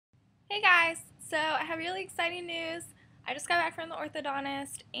Hey guys, so I have really exciting news. I just got back from the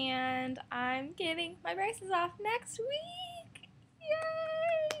orthodontist and I'm getting my braces off next week.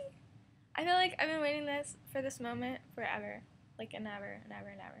 Yay! I feel like I've been waiting for this moment forever, like and ever and ever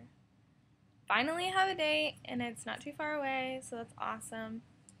and ever. Finally have a date and it's not too far away, so that's awesome.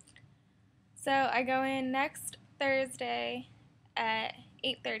 So I go in next Thursday at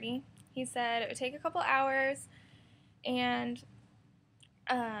 8:30. He said it would take a couple hours and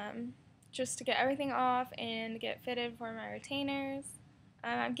just to get everything off and get fitted for my retainers.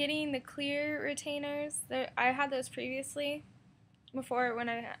 I'm getting the clear retainers. I had those previously before when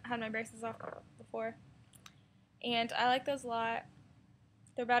I had my braces off before, and I like those a lot.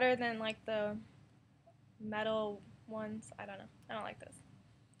 They're better than like the metal ones. I don't know. I don't like those.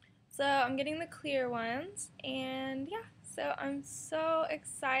 So I'm getting the clear ones, and yeah, so I'm so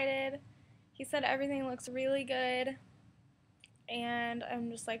excited. He said everything looks really good, and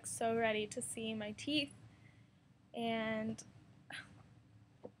I'm just like so ready to see my teeth. And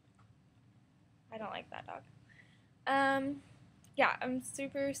I don't like that dog. Yeah, I'm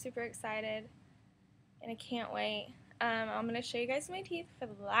super, super excited, and I can't wait. I'm going to show you guys my teeth for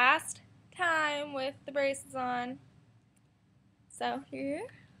the last time with the braces on. So, here.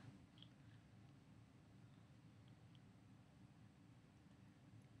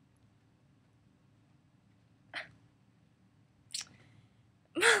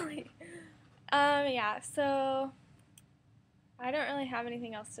 Mollie. Yeah, so I don't really have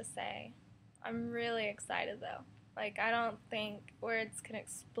anything else to say. I'm really excited though. Like, I don't think words can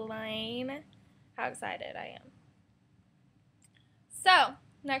explain how excited I am. So,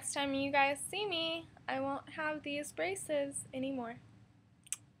 next time you guys see me, I won't have these braces anymore.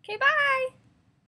 Okay, bye!